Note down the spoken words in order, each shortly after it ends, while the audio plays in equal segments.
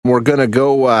We're going to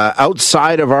go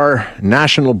outside of our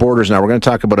national borders now. We're going to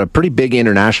talk about a pretty big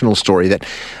international story that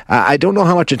I don't know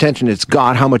how much attention it's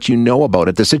got, how much you know about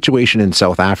it, the situation in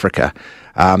South Africa.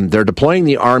 They're deploying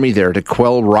the army there to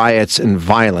quell riots and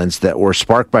violence that were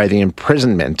sparked by the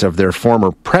imprisonment of their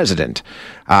former president.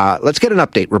 Let's get an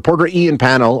update. Reporter Ian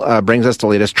Pannell brings us the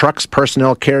latest. Trucks,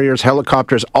 personnel, carriers,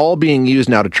 helicopters, all being used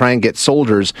now to try and get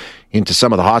soldiers into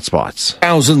some of the hotspots.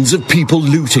 Thousands of people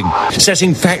looting,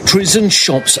 setting factories and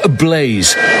shops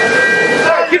ablaze.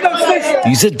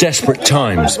 These are desperate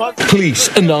times.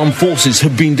 Police and armed forces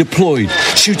have been deployed,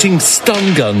 shooting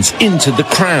stun guns into the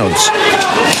crowds.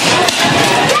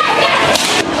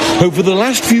 Over the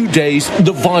last few days,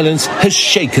 the violence has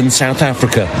shaken South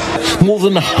Africa. More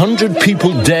than 100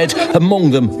 people dead,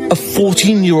 among them a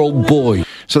 14-year-old boy.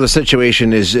 So the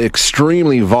situation is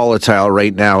extremely volatile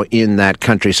right now in that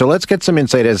country. So let's get some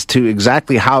insight as to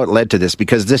exactly how it led to this,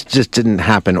 because this just didn't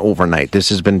happen overnight. This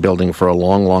has been building for a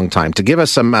long, long time. To give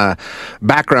us some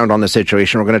background on the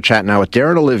situation, we're going to chat now with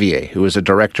Darren Olivier, who is a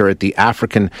director at the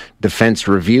African Defence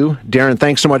Review. Darren,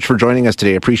 thanks so much for joining us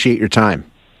today. Appreciate your time.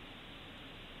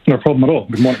 No problem at all.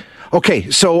 Good morning. Okay,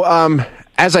 so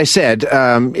as I said,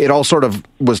 it all sort of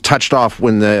was touched off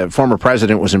when the former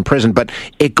president was in prison, but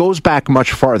it goes back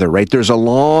much farther, right? There's a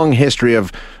long history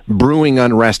of brewing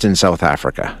unrest in South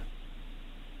Africa.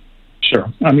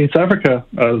 Sure. I mean, South Africa,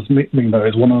 as we know,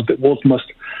 is one of the world's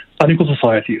most unequal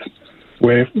societies,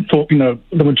 where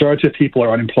the majority of people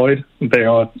are unemployed. They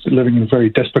are living in very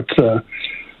desperate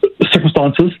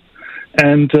circumstances.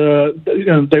 And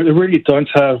they really don't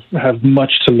have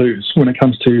much to lose when it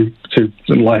comes to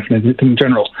life in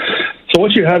general. So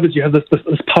what you have is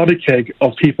this powder keg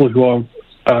of people who are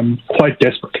quite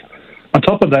desperate. On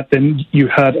top of that, then you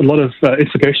had a lot of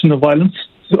instigation of violence,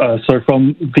 so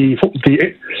from the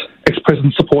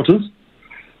ex-president's supporters.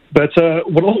 But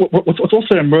what's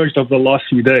also emerged over the last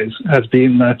few days has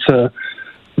been that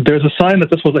there's a sign that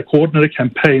this was a coordinated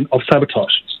campaign of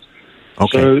sabotage.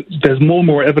 Okay. So there's more and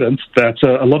more evidence that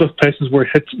a lot of places were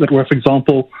hit that were, for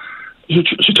example,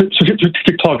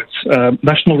 strategic targets,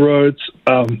 national roads,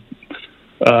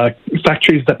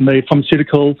 factories that made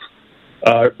pharmaceuticals,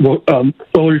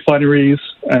 oil refineries,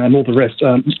 and all the rest,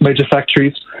 major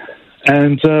factories.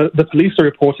 And the police are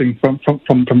reporting from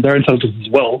their intelligence as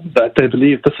well that they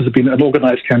believe this has been an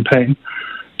organized campaign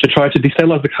to try to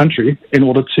destabilize the country in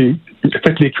order to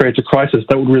effectively create a crisis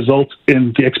that would result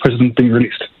in the ex-president being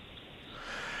released.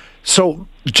 So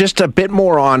just a bit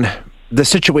more on the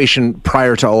situation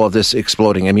prior to all of this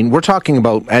exploding. I mean, we're talking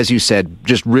about, as you said,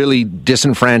 just really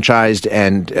disenfranchised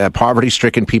and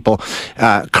poverty-stricken people,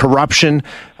 corruption,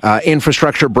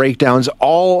 infrastructure breakdowns,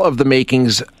 all of the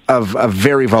makings of a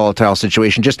very volatile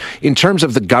situation. Just in terms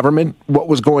of the government, what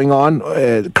was going on,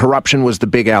 corruption was the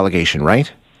big allegation,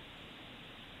 right?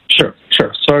 Sure.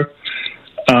 So,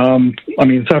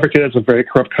 South Africa is a very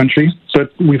corrupt country,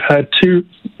 but we've had two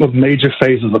major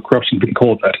phases of corruption, we can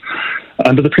call it that.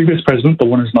 Under the previous president, the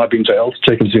one who's now being jailed,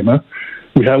 Jacob Zuma,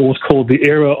 we had what was called the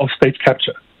era of state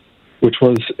capture, which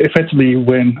was effectively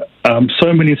when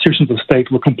so many institutions of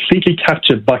state were completely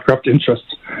captured by corrupt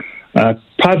interests,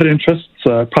 private interests,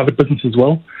 private business as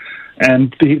well.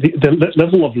 And the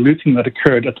level of looting that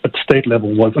occurred at state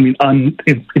level was,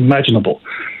 unimaginable.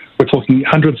 We're talking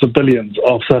hundreds of billions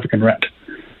of South African rand.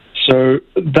 So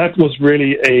that was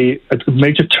really a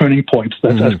major turning point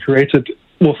that has created,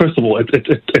 well, first of all, it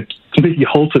completely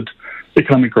halted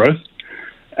economic growth,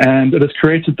 and it has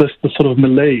created this sort of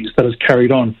malaise that has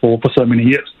carried on for so many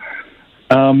years.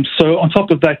 So on top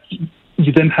of that,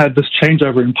 you then had this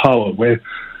changeover in power where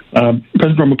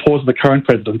President Ramaphosa, the current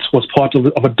president, was part of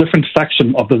a different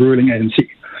faction of the ruling ANC.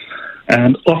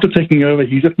 And after taking over,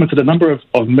 he's implemented a number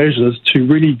of measures to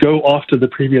really go after the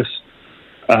previous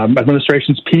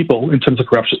administration's people in terms of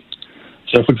corruption.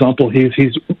 So, for example, he's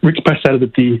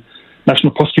recapacitated the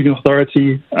National Prosecuting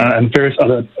Authority and various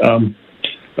other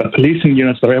policing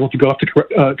units that are able to go after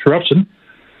corruption.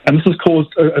 And this has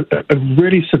caused a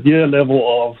really severe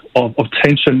level of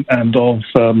tension and of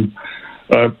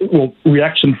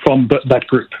reaction from that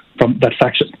group, from that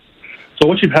faction. So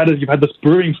what you've had this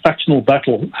brewing factional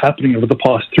battle happening over the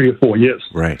past 3 or 4 years.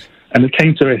 Right. And it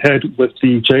came to a head with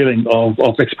the jailing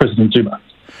of ex-President Zuma.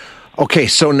 Okay,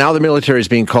 so now the military is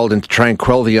being called in to try and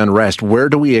quell the unrest. Where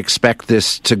do we expect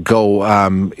this to go?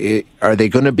 Are they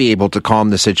going to be able to calm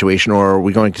the situation, or are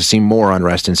we going to see more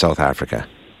unrest in South Africa?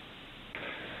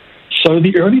 So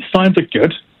the early signs are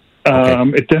good.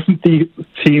 Okay. It definitely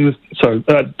seems so.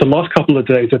 The last couple of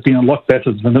days have been a lot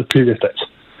better than the previous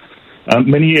days.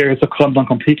 Many areas have calmed down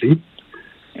completely,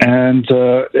 and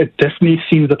it definitely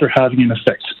seems that they're having an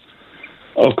effect.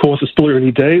 Of course, it's still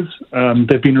early days. There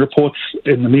have been reports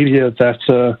in the media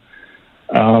that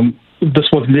this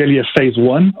was merely a phase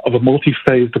one of a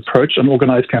multi-phased approach, an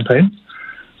organized campaign.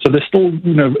 So there's still,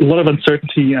 a lot of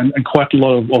uncertainty and quite a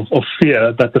lot of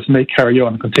fear that this may carry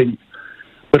on and continue.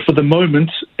 But for the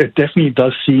moment, it definitely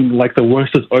does seem like the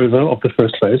worst is over of the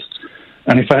first phase.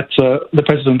 And in fact, the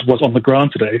president was on the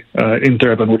ground today in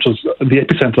Durban, which was the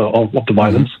epicenter of the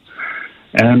violence,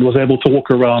 and was able to walk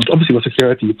around, obviously with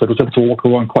security, but was able to walk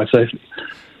around quite safely.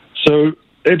 So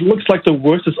it looks like the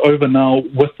worst is over now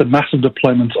with the massive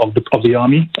deployment of the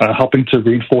army, helping to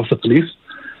reinforce the police.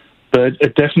 But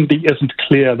it definitely isn't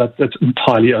clear that it's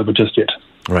entirely over just yet.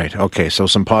 Right. Okay. So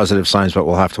some positive signs, but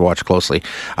we'll have to watch closely.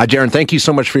 Darren, thank you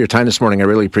so much for your time this morning. I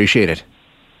really appreciate it.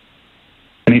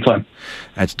 Anytime.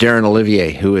 That's Darren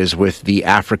Olivier, who is with the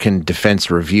African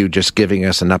Defence Review, just giving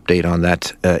us an update on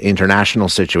that international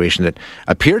situation that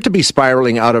appeared to be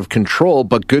spiraling out of control,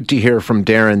 but good to hear from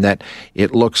Darren that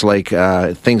it looks like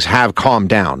things have calmed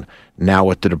down now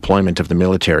with the deployment of the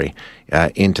military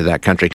into that country.